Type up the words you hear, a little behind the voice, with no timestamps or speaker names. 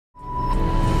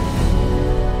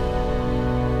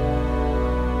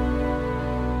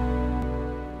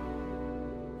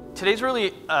today's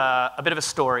really a bit of a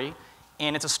story,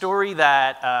 and it's a story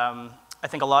that I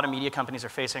think a lot of media companies are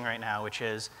facing right now, which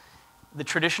is the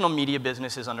traditional media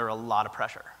business is under a lot of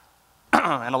pressure.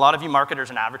 And a lot of you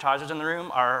marketers and advertisers in the room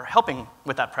are helping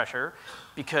with that pressure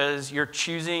because you're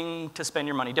choosing to spend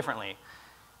your money differently.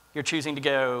 You're choosing to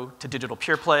go to digital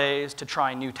pure plays, to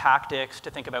try new tactics,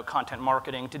 to think about content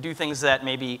marketing, to do things that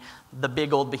maybe the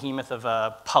big old behemoth of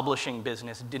a publishing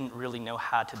business didn't really know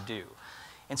how to do.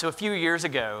 And so a few years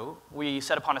ago, we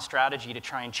set upon a strategy to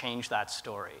try and change that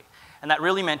story. And that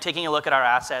really meant taking a look at our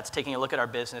assets, taking a look at our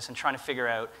business, and trying to figure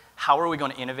out how are we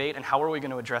going to innovate and how are we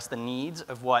going to address the needs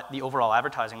of what the overall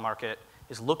advertising market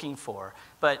is looking for.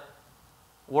 But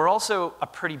we're also a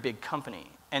pretty big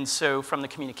company. And so from the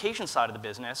communication side of the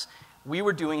business, we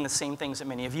were doing the same things that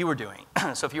many of you were doing.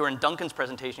 So if you were in Duncan's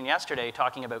presentation yesterday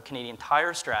talking about Canadian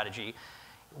Tire strategy,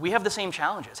 we have the same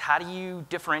challenges. How do you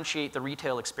differentiate the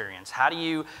retail experience? How do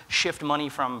you shift money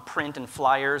from print and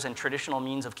flyers and traditional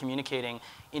means of communicating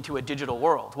into a digital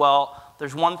world? Well,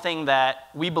 there's one thing that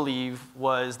we believe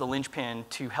was the linchpin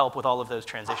to help with all of those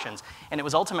transitions, and it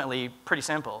was ultimately pretty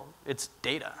simple. It's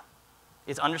data.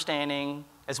 It's understanding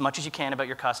as much as you can about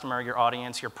your customer, your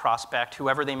audience, your prospect,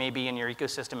 whoever they may be in your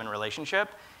ecosystem and relationship,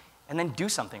 and then do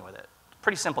something with it.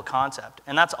 Pretty simple concept,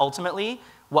 and that's ultimately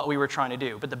what we were trying to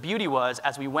do. But the beauty was,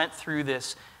 as we went through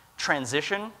this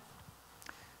transition,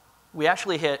 we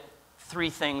actually hit three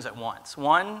things at once.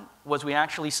 One was we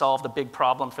actually solved a big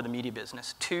problem for the media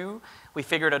business. Two, we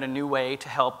figured out a new way to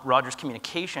help Rogers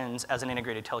Communications, as an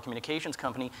integrated telecommunications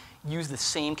company, use the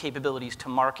same capabilities to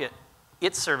market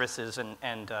its services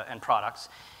and products.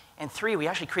 And three, we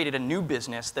actually created a new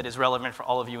business that is relevant for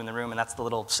all of you in the room, and that's the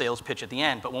little sales pitch at the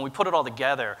end. But when we put it all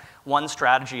together, one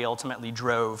strategy ultimately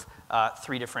drove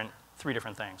three different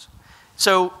things.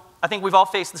 So I think we've all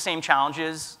faced the same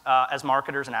challenges as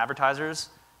marketers and advertisers.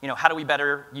 You know, how do we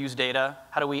better use data?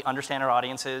 How do we understand our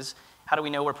audiences? How do we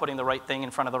know we're putting the right thing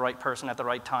in front of the right person at the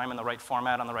right time, in the right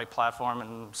format, on the right platform,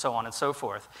 and so on and so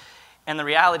forth? And the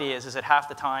reality is that half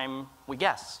the time we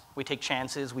guess. We take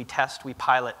chances, we test, we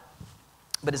pilot.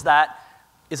 But is that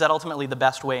ultimately the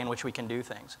best way in which we can do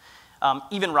things?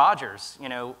 Even Rogers, you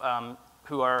know,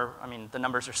 who are, I mean, the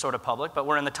numbers are sort of public, but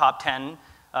we're in the top 10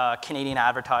 Canadian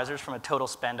advertisers from a total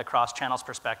spend across channels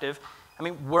perspective. I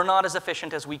mean, we're not as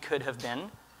efficient as we could have been.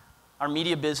 Our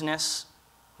media business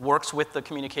works with the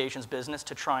communications business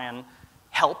to try and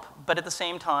help, but at the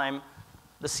same time,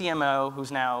 the CMO,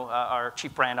 who's now our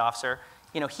Chief Brand Officer,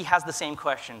 you know, he has the same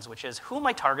questions, which is, who am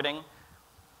I targeting?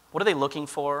 What are they looking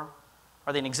for?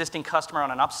 Are they an existing customer on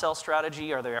an upsell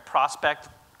strategy? Are they a prospect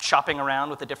shopping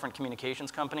around with the different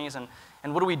communications companies? And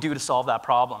what do we do to solve that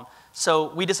problem?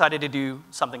 So we decided to do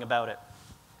something about it.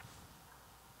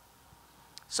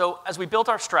 So as we built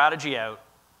our strategy out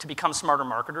to become smarter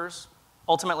marketers,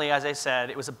 ultimately, as I said,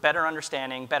 it was a better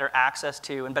understanding, better access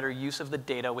to, and better use of the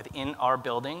data within our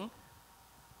building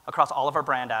across all of our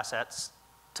brand assets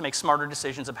to make smarter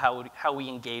decisions of how we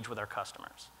engage with our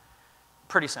customers.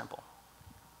 Pretty simple.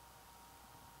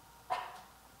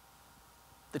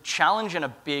 The challenge in a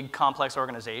big, complex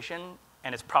organization,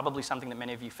 and it's probably something that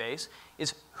many of you face,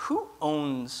 is who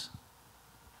owns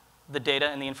the data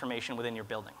and the information within your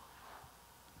building?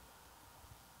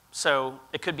 So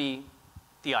it could be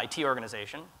the IT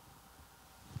organization.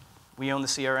 We own the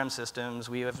CRM systems.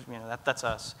 We have, you know, that's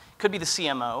us. It could be the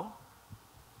CMO.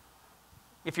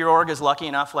 If your org is lucky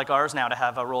enough, like ours now, to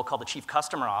have a role called the Chief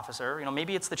Customer Officer, you know,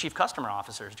 maybe it's the Chief Customer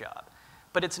Officer's job.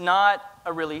 But it's not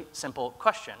a really simple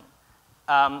question.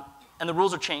 And the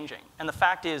rules are changing. And the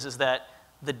fact is that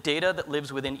the data that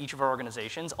lives within each of our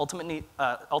organizations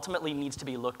ultimately needs to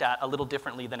be looked at a little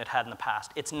differently than it had in the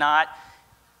past. It's not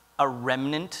a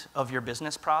remnant of your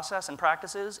business process and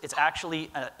practices. It's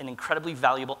actually an incredibly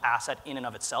valuable asset in and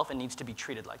of itself and needs to be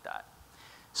treated like that.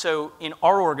 So in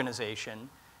our organization,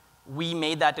 we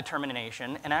made that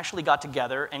determination and actually got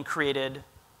together and created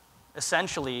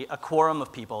essentially a quorum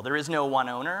of people. There is no one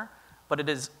owner, but it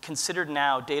is considered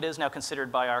now, data is now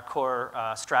considered by our core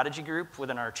strategy group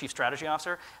within our Chief Strategy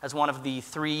Officer as one of the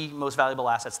three most valuable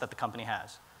assets that the company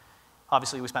has.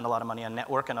 Obviously, we spend a lot of money on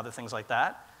network and other things like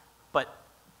that, but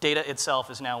data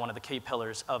itself is now one of the key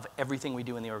pillars of everything we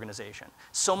do in the organization.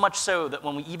 So much so that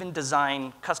when we even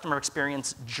design customer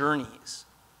experience journeys,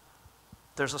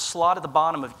 there's a slot at the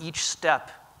bottom of each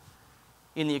step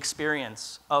in the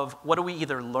experience of what do we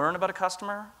either learn about a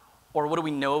customer or what do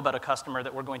we know about a customer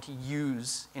that we're going to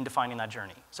use in defining that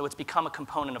journey? So it's become a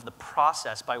component of the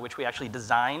process by which we actually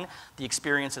design the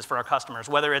experiences for our customers,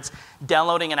 whether it's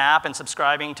downloading an app and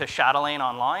subscribing to Chatelaine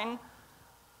online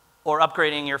or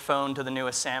upgrading your phone to the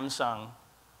newest Samsung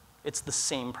It's the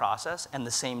same process and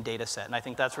the same data set, and I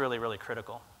think that's really, really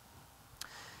critical.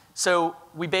 So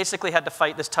we basically had to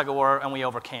fight this tug of war, and we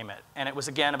overcame it. And it was,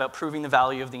 again, about proving the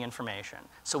value of the information.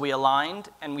 So we aligned,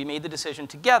 and we made the decision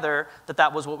together that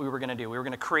that was what we were going to do. We were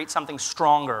going to create something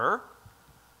stronger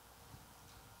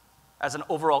as an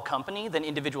overall company than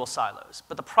individual silos.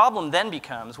 But the problem then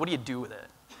becomes, what do you do with it?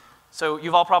 So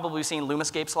you've all probably seen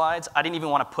Lumascape slides. I didn't even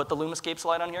want to put the Lumascape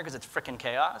slide on here because it's frickin'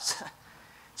 chaos.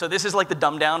 So this is like the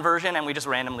dumbed-down version, and we just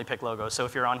randomly pick logos. So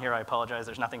if you're on here, I apologize.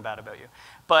 There's nothing bad about you.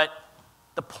 But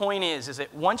the point is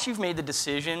that once you've made the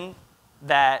decision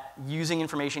that using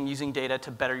information, using data to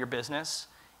better your business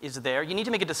is there, you need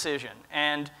to make a decision.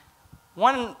 And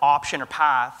one option or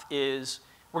path is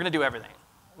we're going to do everything.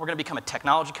 We're going to become a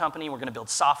technology company. We're going to build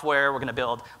software. We're going to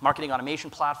build marketing automation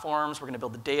platforms. We're going to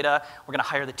build the data. We're going to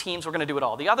hire the teams. We're going to do it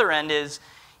all. The other end is,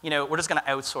 we're just going to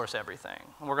outsource everything.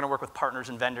 And we're going to work with partners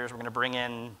and vendors. We're going to bring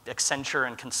in Accenture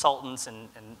and consultants and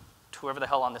whoever the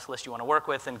hell on this list you want to work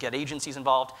with and get agencies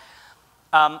involved.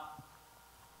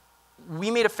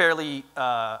 We made a fairly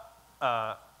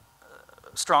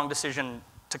strong decision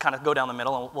to kind of go down the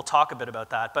middle, and we'll talk a bit about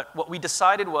that. But what we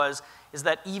decided is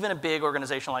that even a big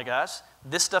organization like us,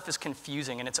 this stuff is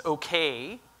confusing, and it's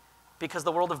okay, because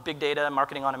the world of big data and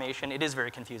marketing automation, it is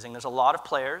very confusing. There's a lot of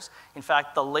players. In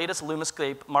fact, the latest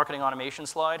Lumascape marketing automation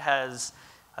slide has,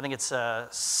 I think it's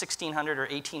 1,600 or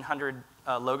 1,800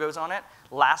 logos on it.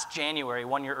 Last January,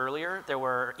 1 year earlier, there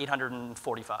were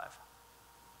 845.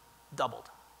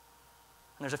 Doubled.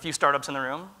 And there's a few startups in the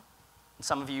room, and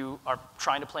some of you are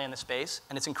trying to play in this space,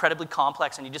 and it's incredibly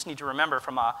complex, and you just need to remember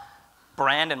from a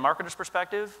brand and marketer's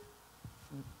perspective,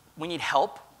 we need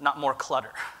help, not more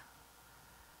clutter.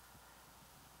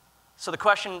 So the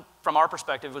question from our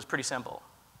perspective was pretty simple.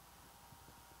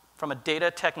 From a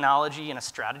data technology and a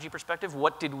strategy perspective,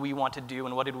 what did we want to do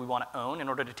and what did we want to own in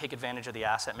order to take advantage of the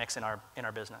asset mix in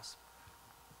our business?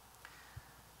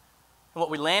 And what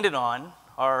we landed on,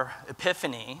 our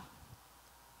epiphany,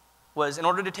 was in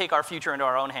order to take our future into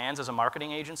our own hands as a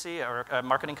marketing agency or a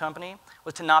marketing company,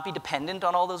 was to not be dependent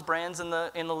on all those brands in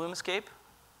the Lumascape,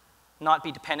 not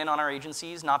be dependent on our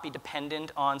agencies, not be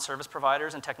dependent on service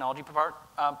providers and technology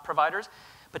providers,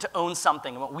 but to own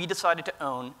something. And what we decided to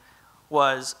own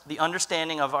was the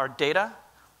understanding of our data,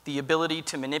 the ability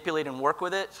to manipulate and work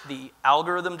with it, the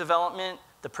algorithm development,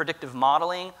 the predictive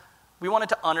modeling. We wanted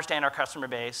to understand our customer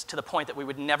base to the point that we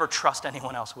would never trust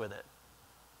anyone else with it.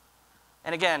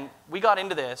 And again, we got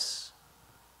into this,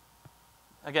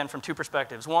 again, from two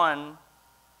perspectives. One,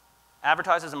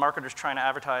 advertisers and marketers trying to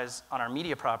advertise on our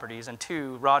media properties, and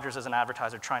two, Rogers as an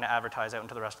advertiser trying to advertise out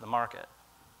into the rest of the market.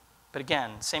 But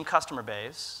again, same customer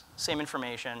base, same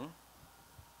information,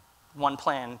 one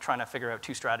plan trying to figure out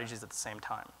two strategies at the same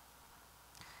time.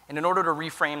 And in order to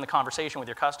reframe the conversation with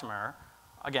your customer,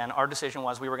 again, our decision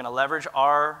was we were going to leverage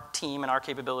our team and our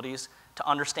capabilities to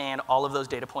understand all of those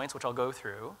data points, which I'll go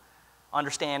through,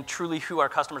 understand truly who our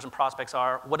customers and prospects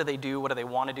are, what do they do, what do they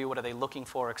want to do, what are they looking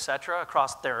for, et cetera,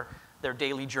 across their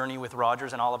daily journey with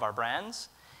Rogers and all of our brands,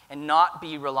 and not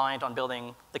be reliant on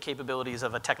building the capabilities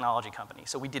of a technology company.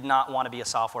 So we did not want to be a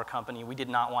software company. We did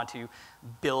not want to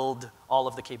build all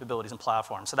of the capabilities and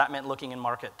platforms. So that meant looking in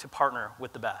market to partner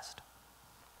with the best.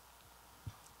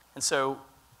 And so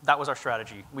that was our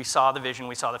strategy. We saw the vision,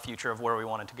 we saw the future of where we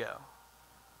wanted to go.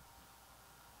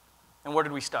 And where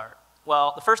did we start?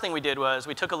 Well, the first thing we did was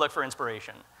we took a look for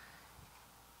inspiration.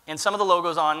 And some of the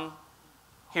logos on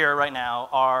here right now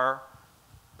are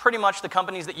pretty much the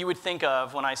companies that you would think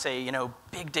of when I say,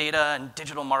 big data and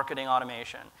digital marketing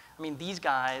automation. I mean, these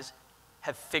guys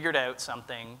have figured out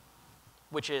something,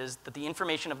 which is that the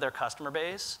information of their customer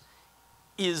base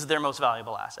is their most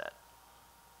valuable asset.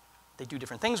 They do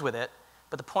different things with it,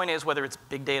 but the point is, whether it's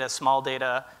big data, small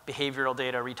data, behavioral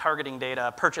data, retargeting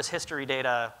data, purchase history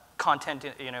data, content,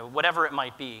 whatever it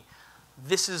might be,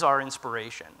 this is our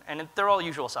inspiration. And they're all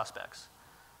usual suspects.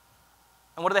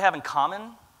 And what do they have in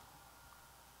common?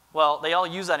 Well, they all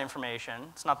use that information.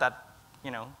 It's not that,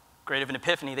 great of an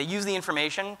epiphany. They use the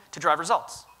information to drive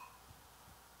results.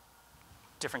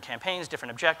 Different campaigns,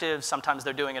 different objectives. Sometimes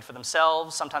they're doing it for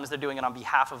themselves. Sometimes they're doing it on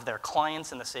behalf of their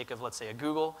clients in the sake of, let's say, a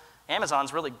Google.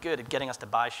 Amazon's really good at getting us to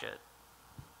buy shit.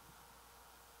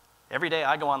 Every day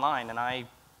I go online and I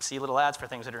see little ads for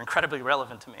things that are incredibly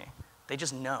relevant to me. They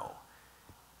just know.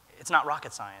 It's not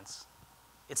rocket science.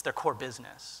 It's their core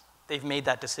business. They've made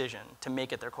that decision to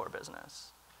make it their core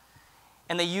business.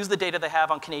 And they use the data they have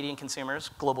on Canadian consumers,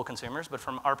 global consumers, but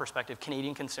from our perspective,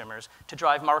 Canadian consumers, to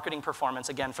drive marketing performance,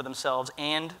 again, for themselves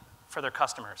and for their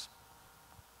customers.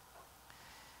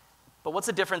 But what's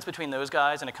the difference between those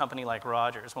guys and a company like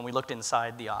Rogers when we looked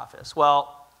inside the office?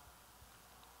 Well,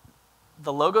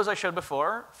 the logos I showed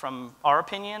before, from our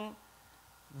opinion,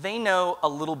 they know a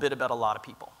little bit about a lot of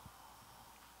people.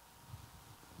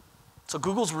 So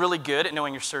Google's really good at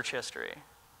knowing your search history.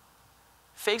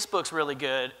 Facebook's really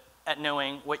good at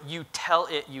knowing what you tell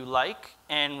it you like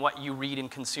and what you read and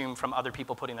consume from other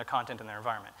people putting their content in their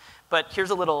environment. But here's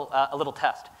a little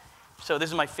test. So this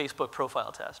is my Facebook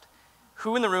profile test.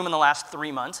 Who in the room in the last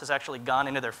 3 months has actually gone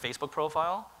into their Facebook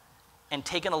profile and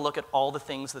taken a look at all the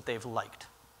things that they've liked?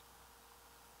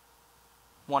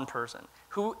 One person.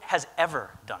 Who has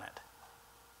ever done it?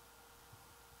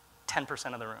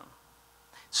 10% of the room.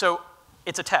 So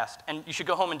it's a test, and you should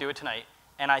go home and do it tonight,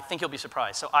 and I think you'll be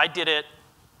surprised. So I did it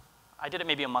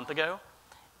maybe a month ago,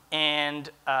 and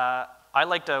I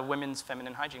liked a women's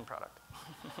feminine hygiene product.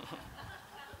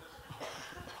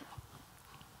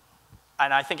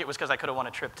 And I think it was because I could have won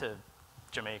a trip to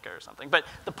Jamaica or something. But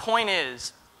the point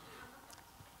is,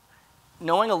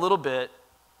 knowing a little bit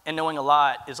and knowing a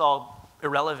lot is all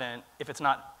irrelevant if it's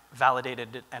not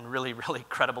validated and really, really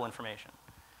credible information.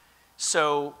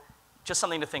 So just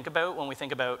something to think about when we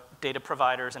think about data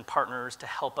providers and partners to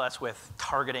help us with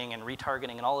targeting and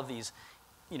retargeting and all of these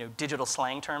digital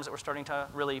slang terms that we're starting to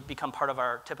really become part of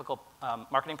our typical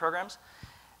marketing programs.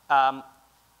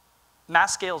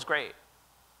 Mass scale is great.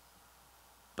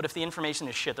 But if the information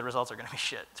is shit, the results are going to be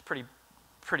shit. It's pretty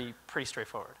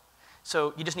straightforward.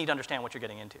 So you just need to understand what you're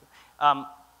getting into.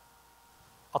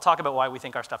 I'll talk about why we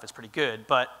think our stuff is pretty good,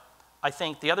 but I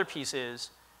think the other piece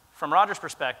is, from Roger's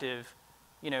perspective,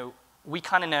 we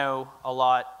kind of know a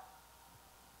lot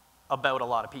about a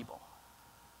lot of people.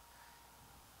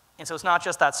 And so it's not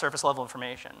just that surface level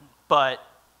information, but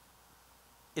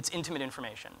it's intimate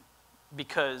information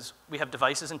because we have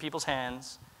devices in people's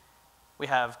hands. We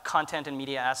have content and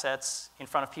media assets in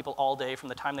front of people all day from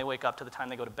the time they wake up to the time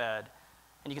they go to bed.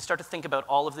 And you can start to think about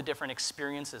all of the different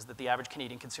experiences that the average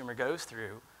Canadian consumer goes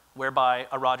through, whereby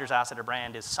a Rogers asset or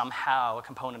brand is somehow a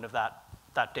component of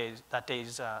that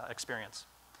day's experience.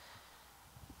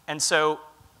 And so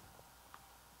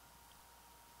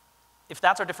if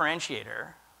that's our differentiator,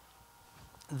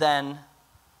 then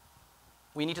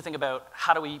we need to think about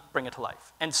how do we bring it to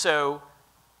life. And so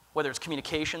whether it's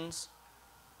communications,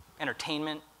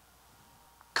 entertainment,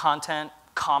 content,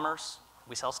 commerce,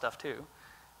 we sell stuff too.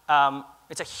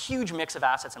 It's a huge mix of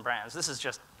assets and brands. This is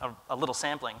just a little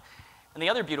sampling. And the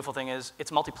other beautiful thing is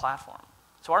it's multi-platform.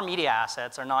 So our media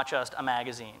assets are not just a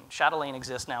magazine. Chatelaine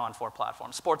exists now on 4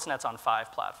 platforms. Sportsnet's on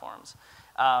 5 platforms.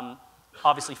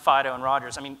 Obviously, Fido and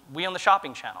Rogers. I mean, we own the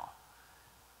shopping channel,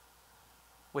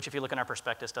 which if you look in our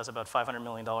prospectus does about $500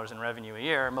 million in revenue a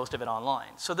year, most of it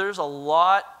online. So there's a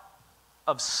lot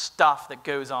of stuff that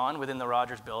goes on within the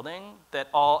Rogers building that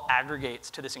all aggregates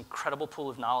to this incredible pool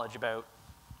of knowledge about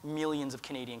millions of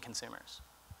Canadian consumers.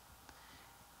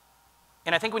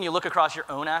 And I think when you look across your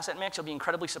own asset mix, you'll be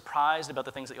incredibly surprised about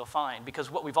the things that you'll find, because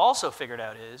what we've also figured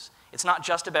out is it's not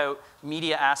just about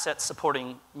media assets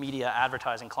supporting media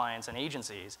advertising clients and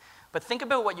agencies, but think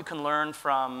about what you can learn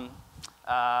from,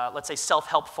 let's say,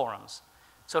 self-help forums.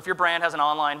 So if your brand has an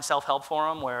online self-help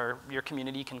forum where your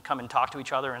community can come and talk to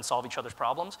each other and solve each other's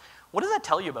problems, what does that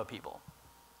tell you about people?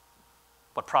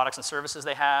 What products and services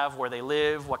they have, where they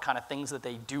live, what kind of things that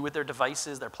they do with their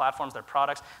devices, their platforms, their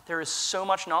products. There is so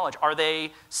much knowledge. Are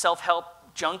they self-help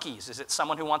junkies? Is it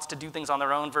someone who wants to do things on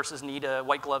their own versus need a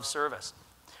white glove service?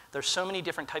 There's so many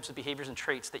different types of behaviors and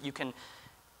traits that you can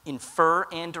infer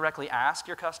and directly ask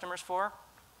your customers for,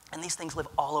 and these things live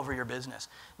all over your business.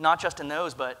 Not just in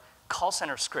those, but call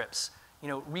center scripts,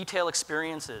 retail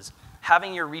experiences,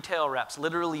 having your retail reps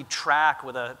literally track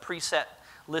with a preset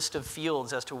list of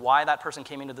fields as to why that person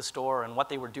came into the store and what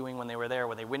they were doing when they were there.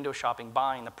 Were they window shopping,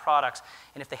 buying the products?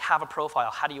 And if they have a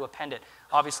profile, how do you append it?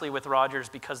 Obviously with Rogers,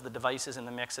 because the device is in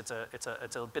the mix, it's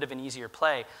a bit of an easier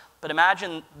play. But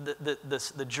imagine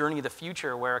the journey of the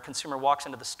future where a consumer walks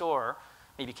into the store,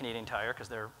 maybe Canadian Tire, because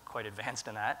they're quite advanced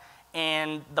in that,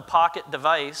 and the pocket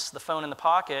device, the phone in the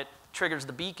pocket, triggers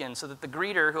the beacon so that the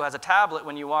greeter who has a tablet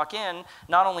when you walk in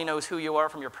not only knows who you are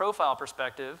from your profile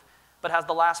perspective, but has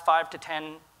the last 5 to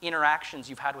 10 interactions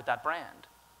you've had with that brand.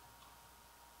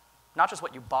 Not just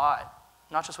what you bought,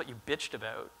 not just what you bitched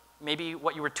about, maybe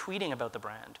what you were tweeting about the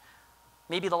brand,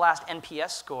 maybe the last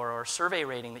NPS score or survey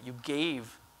rating that you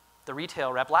gave the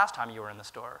retail rep last time you were in the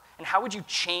store. And how would you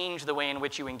change the way in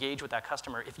which you engage with that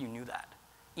customer if you knew that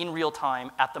in real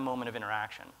time at the moment of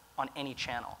interaction on any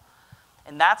channel?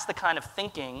 And that's the kind of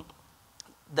thinking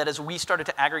that as we started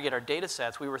to aggregate our data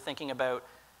sets, we were thinking about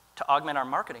to augment our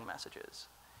marketing messages.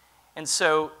 And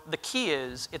so the key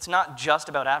is, it's not just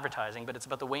about advertising, but it's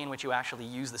about the way in which you actually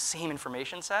use the same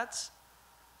information sets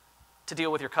to deal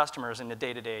with your customers in the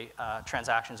day-to-day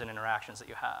transactions and interactions that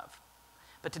you have.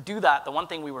 But to do that, the one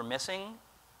thing we were missing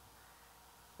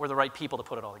were the right people to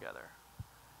put it all together.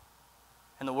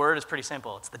 And the word is pretty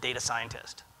simple. It's the data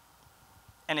scientist.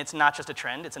 And it's not just a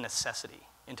trend, it's a necessity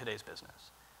in today's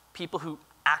business. People who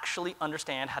actually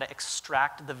understand how to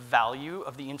extract the value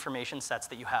of the information sets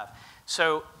that you have.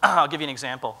 So I'll give you an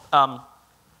example.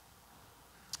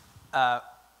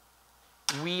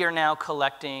 We are now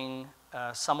collecting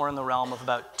somewhere in the realm of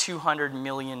about 200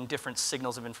 million different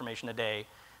signals of information a day,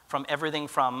 from everything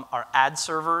from our ad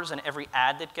servers and every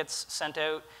ad that gets sent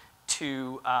out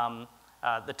to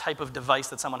the type of device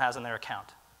that someone has in their account.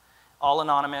 All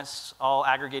anonymous, all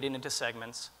aggregated into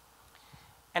segments.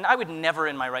 And I would never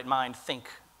in my right mind think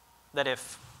that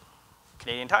if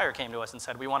Canadian Tire came to us and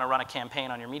said, we want to run a campaign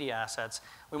on your media assets,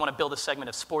 we want to build a segment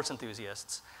of sports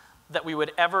enthusiasts, that we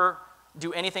would ever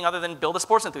do anything other than build a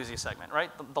sports enthusiast segment, right?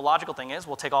 The logical thing is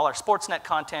we'll take all our Sportsnet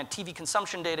content, TV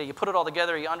consumption data, you put it all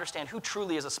together, you understand who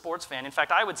truly is a sports fan. In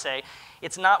fact, I would say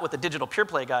it's not what the digital pure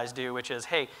play guys do, which is,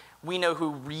 hey, we know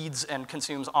who reads and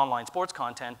consumes online sports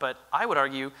content, but I would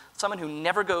argue someone who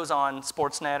never goes on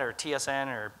Sportsnet or TSN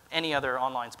or any other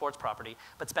online sports property,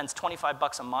 but spends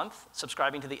 $25 a month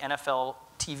subscribing to the NFL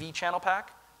TV channel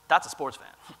pack, that's a sports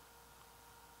fan.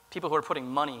 People who are putting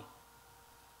money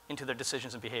into their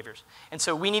decisions and behaviors. And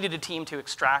so we needed a team to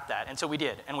extract that, and so we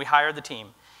did, and we hired the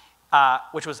team,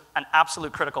 which was an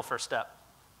absolute critical first step.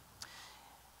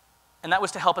 And that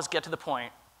was to help us get to the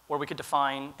point where we could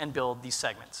define and build these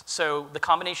segments. So the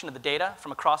combination of the data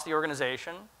from across the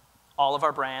organization, all of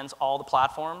our brands, all the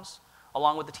platforms,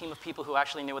 along with the team of people who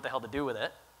actually knew what the hell to do with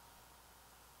it,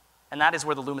 and that is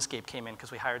where the Lumascape came in,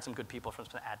 because we hired some good people from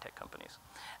some ad tech companies.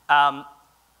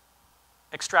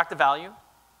 Extract the value,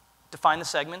 define the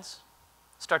segments,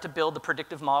 start to build the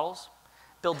predictive models,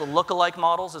 build the lookalike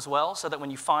models as well, so that when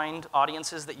you find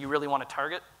audiences that you really want to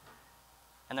target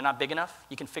and they're not big enough,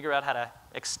 you can figure out how to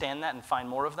extend that and find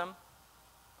more of them,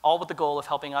 all with the goal of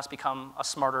helping us become a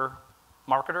smarter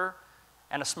marketer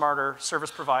and a smarter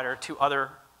service provider to other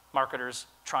marketers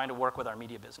trying to work with our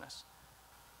media business.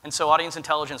 And so audience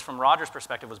intelligence from Roger's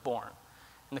perspective was born.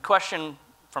 And the question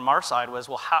from our side was,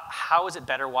 well, how is it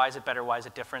better? Why is it better? Why is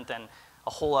it different than a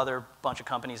whole other bunch of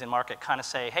companies in market kind of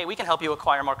say, hey, we can help you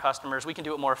acquire more customers, we can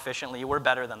do it more efficiently, we're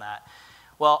better than that.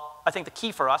 Well, I think the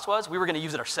key for us was we were going to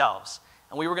use it ourselves.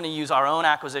 And we were going to use our own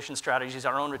acquisition strategies,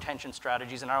 our own retention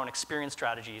strategies, and our own experience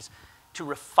strategies to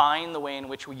refine the way in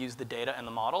which we use the data and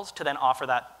the models to then offer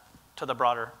that to the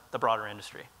broader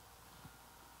industry.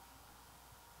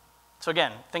 So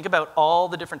again, think about all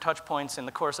the different touch points in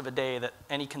the course of a day that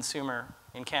any consumer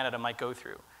in Canada might go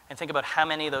through. And think about how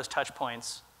many of those touch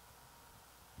points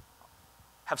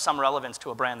have some relevance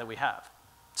to a brand that we have.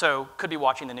 So could be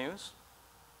watching the news,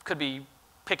 could be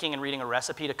picking and reading a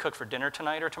recipe to cook for dinner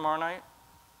tonight or tomorrow night,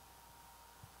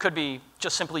 could be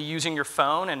just simply using your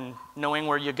phone and knowing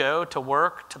where you go to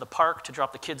work, to the park, to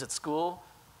drop the kids at school.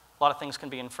 A lot of things can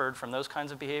be inferred from those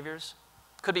kinds of behaviors.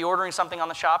 Could be ordering something on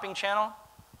the shopping channel,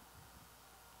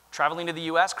 traveling to the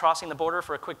US, crossing the border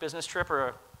for a quick business trip or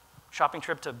a shopping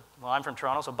trip to, well, I'm from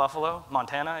Toronto, so Buffalo,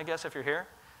 Montana, I guess, if you're here,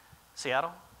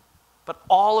 Seattle. But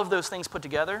all of those things put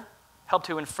together help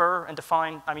to infer and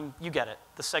define, I mean, you get it.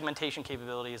 The segmentation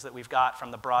capabilities that we've got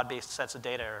from the broad-based sets of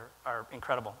data are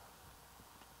incredible.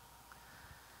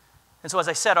 And so as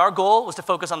I said, our goal was to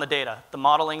focus on the data, the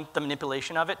modeling, the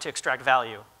manipulation of it to extract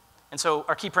value. And so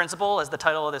our key principle, as the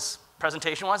title of this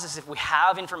presentation was, is if we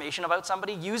have information about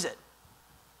somebody, use it.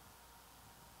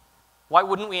 Why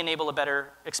wouldn't we enable a better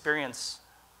experience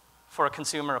for a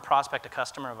consumer, a prospect, a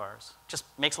customer of ours? Just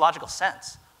makes logical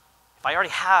sense. If I already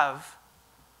have,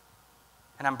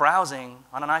 and I'm browsing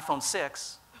on an iPhone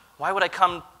 6, why would I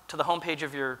come to the homepage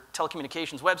of your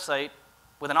telecommunications website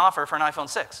with an offer for an iPhone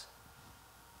 6?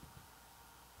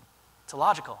 It's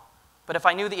illogical. But if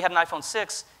I knew that you had an iPhone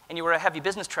 6 and you were a heavy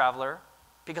business traveler,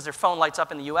 because their phone lights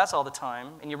up in the US all the time,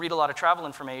 and you read a lot of travel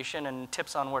information and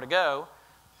tips on where to go,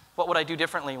 what would I do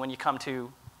differently when you come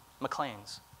to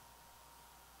McLean's?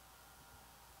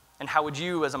 And how would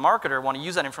you, as a marketer, want to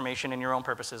use that information in your own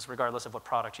purposes, regardless of what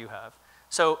product you have?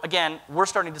 So again, we're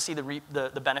starting to see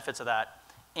the benefits of that.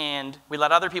 And we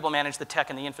let other people manage the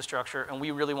tech and the infrastructure, and we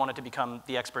really wanted to become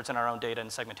the experts in our own data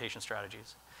and segmentation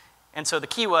strategies. And so the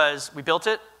key was we built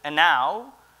it, and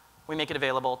now we make it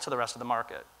available to the rest of the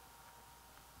market.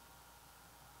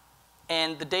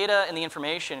 And the data and the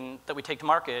information that we take to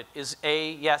market is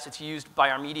yes, it's used by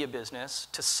our media business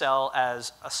to sell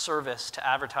as a service to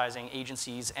advertising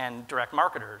agencies and direct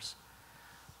marketers.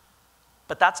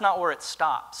 But that's not where it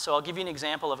stops. So I'll give you an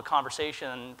example of a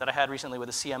conversation that I had recently with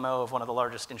a CMO of one of the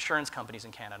largest insurance companies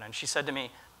in Canada. And she said to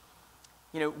me,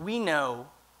 we know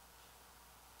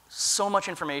so much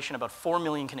information about 4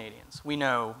 million Canadians. We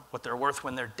know what they're worth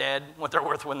when they're dead, what they're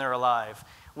worth when they're alive.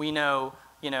 We know,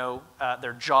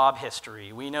 their job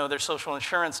history. We know their social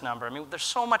insurance number. I mean, there's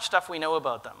so much stuff we know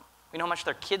about them. We know how much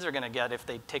their kids are going to get if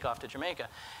they take off to Jamaica.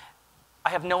 I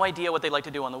have no idea what they like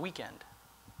to do on the weekend.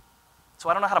 So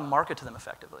I don't know how to market to them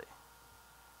effectively.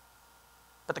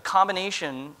 But the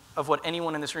combination of what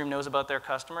anyone in this room knows about their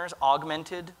customers,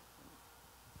 augmented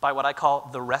by what I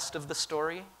call the rest of the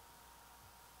story,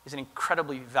 is an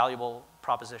incredibly valuable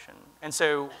proposition. And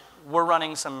so we're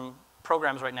running some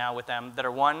programs right now with them that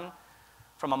are, one,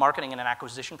 from a marketing and an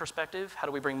acquisition perspective, how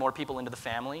do we bring more people into the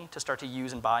family to start to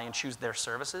use and buy and choose their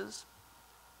services?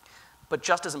 But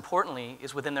just as importantly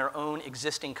is within their own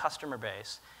existing customer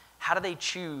base, how do they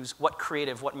choose what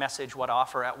creative, what message, what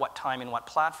offer, at what time, and what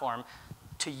platform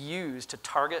to use to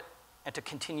target and to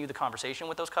continue the conversation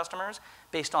with those customers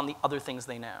based on the other things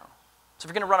they know? So if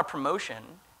you're going to run a promotion,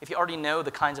 if you already know the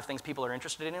kinds of things people are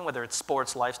interested in, whether it's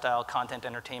sports, lifestyle, content,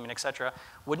 entertainment, et cetera,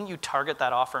 wouldn't you target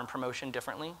that offer and promotion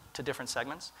differently to different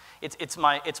segments? It's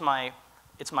my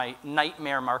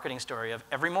nightmare marketing story of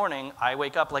every morning I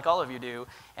wake up like all of you do,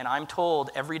 and I'm told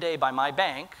every day by my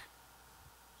bank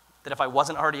that if I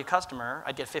wasn't already a customer,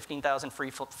 I'd get 15,000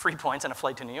 free points and a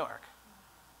flight to New York.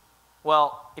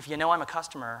 Well, if you know I'm a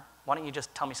customer, why don't you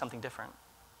just tell me something different?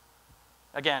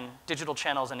 Again, digital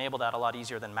channels enable that a lot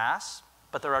easier than mass,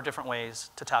 but there are different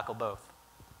ways to tackle both.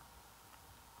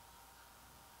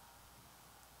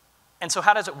 And so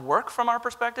how does it work from our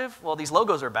perspective? Well, these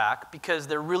logos are back because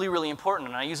they're really, really important.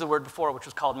 And I used the word before, which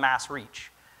was called mass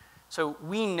reach. So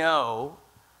we know,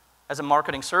 as a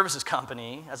marketing services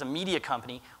company, as a media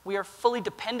company, we are fully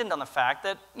dependent on the fact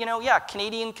that,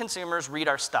 Canadian consumers read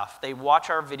our stuff. They watch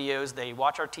our videos, they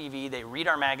watch our TV, they read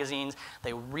our magazines,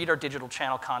 they read our digital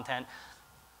channel content.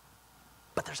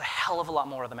 But there's a hell of a lot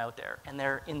more of them out there, and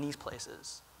they're in these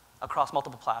places across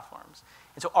multiple platforms.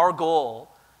 And so our goal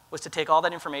was to take all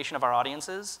that information of our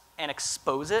audiences and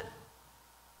expose it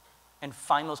and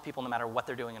find those people no matter what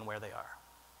they're doing and where they are.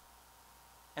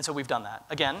 And so we've done that.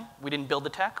 Again, we didn't build the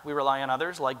tech. We rely on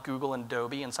others like Google and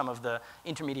Adobe and some of the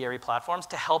intermediary platforms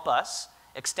to help us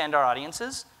extend our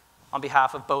audiences on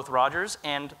behalf of both Rogers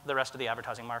and the rest of the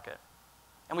advertising market.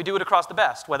 And we do it across the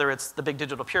best, whether it's the big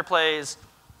digital pure plays,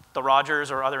 the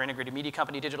Rogers or other integrated media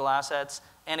company digital assets,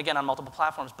 and again on multiple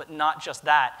platforms. But not just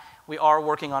that. We are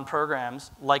working on programs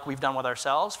like we've done with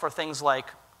ourselves for things like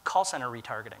call center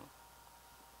retargeting.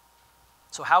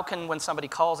 So how can, when somebody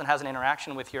calls and has an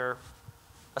interaction with your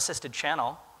assisted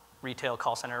channel, retail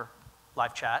call center,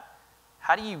 live chat,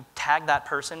 how do you tag that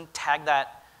person, tag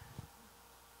that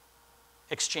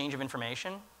exchange of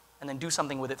information, and then do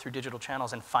something with it through digital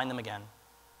channels and find them again?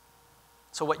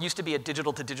 So what used to be a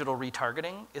digital-to-digital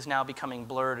retargeting is now becoming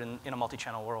blurred in a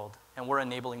multi-channel world, and we're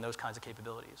enabling those kinds of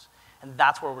capabilities. And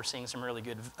that's where we're seeing some really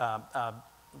good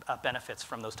benefits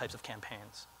from those types of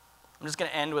campaigns. I'm just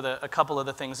going to end with a couple of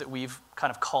the things that we've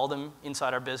kind of called them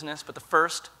inside our business, but the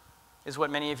first is what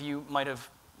many of you might have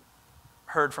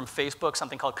heard from Facebook,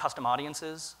 something called custom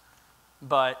audiences.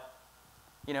 But,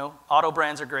 auto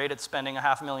brands are great at spending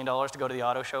 $500,000 to go to the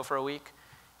auto show for a week,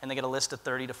 and they get a list of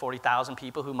 30 to 40,000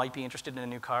 people who might be interested in a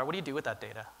new car. What do you do with that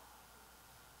data?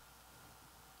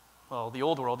 Well, the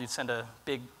old world, you'd send a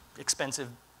big, expensive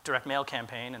direct mail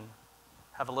campaign and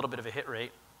have a little bit of a hit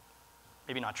rate,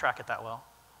 maybe not track it that well.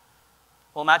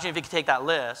 Well, imagine if you could take that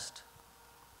list,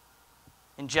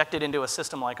 inject it into a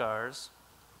system like ours,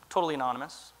 totally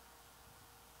anonymous,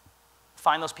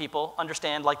 find those people,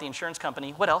 understand, like the insurance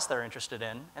company, what else they're interested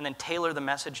in, and then tailor the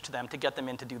message to them to get them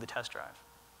in to do the test drive.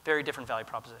 Very different value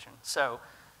proposition. So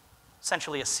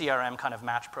essentially a CRM kind of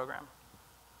match program.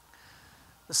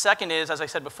 The second is, as I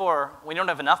said before, we don't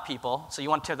have enough people, so you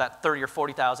want to turn that 30 or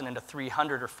 40,000 into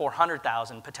 300 or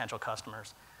 400,000 potential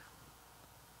customers.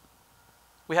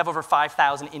 We have over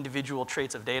 5,000 individual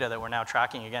traits of data that we're now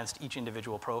tracking against each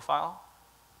individual profile.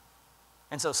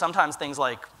 And so sometimes things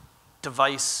like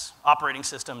device, operating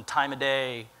system, time of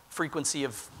day, frequency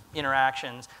of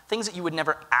interactions, things that you would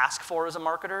never ask for as a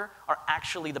marketer are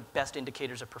actually the best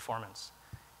indicators of performance.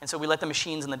 And so we let the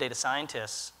machines and the data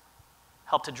scientists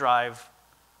help to drive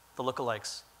the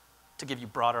lookalikes to give you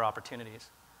broader opportunities.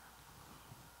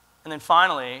 And then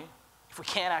finally, if we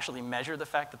can't actually measure the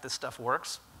fact that this stuff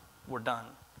works, we're done.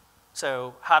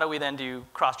 So how do we then do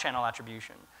cross-channel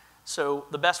attribution? So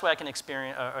the best way I can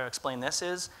explain this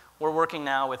is we're working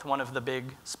now with one of the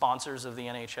big sponsors of the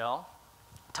NHL,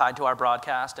 tied to our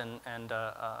broadcast and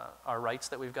our rights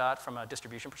that we've got from a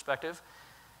distribution perspective,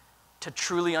 to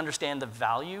truly understand the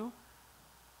value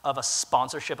of a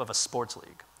sponsorship of a sports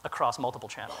league across multiple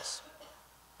channels,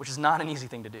 which is not an easy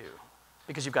thing to do,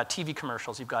 because you've got TV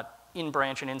commercials, you've got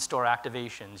in-branch and in-store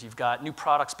activations, you've got new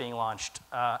products being launched.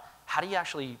 How do you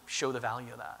actually show the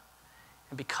value of that?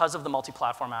 And because of the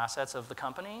multi-platform assets of the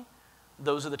company,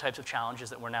 those are the types of challenges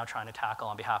that we're now trying to tackle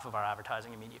on behalf of our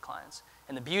advertising and media clients.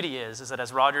 And the beauty is that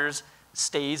as Rogers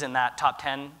stays in that top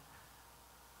 10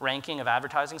 ranking of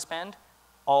advertising spend,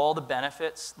 all the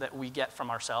benefits that we get from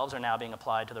ourselves are now being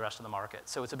applied to the rest of the market.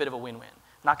 So it's a bit of a win-win.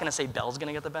 I'm not going to say Bell's going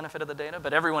to get the benefit of the data,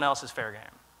 but everyone else is fair game.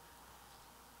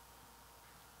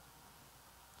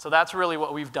 So that's really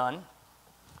what we've done.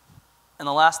 And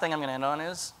the last thing I'm going to end on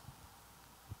is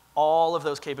all of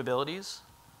those capabilities,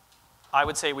 I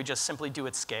would say we just simply do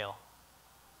at scale.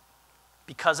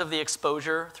 Because of the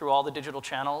exposure through all the digital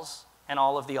channels and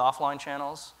all of the offline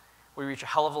channels, we reach a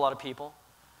hell of a lot of people.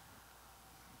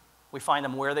 We find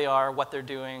them where they are, what they're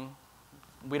doing.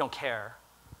 We don't care.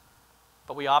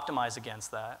 But we optimize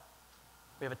against that.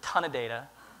 We have a ton of data.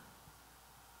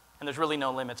 And there's really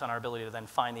no limits on our ability to then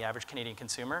find the average Canadian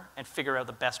consumer and figure out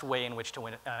the best way in which to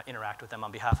interact with them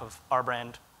on behalf of our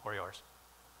brand or yours.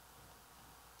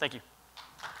 Thank you.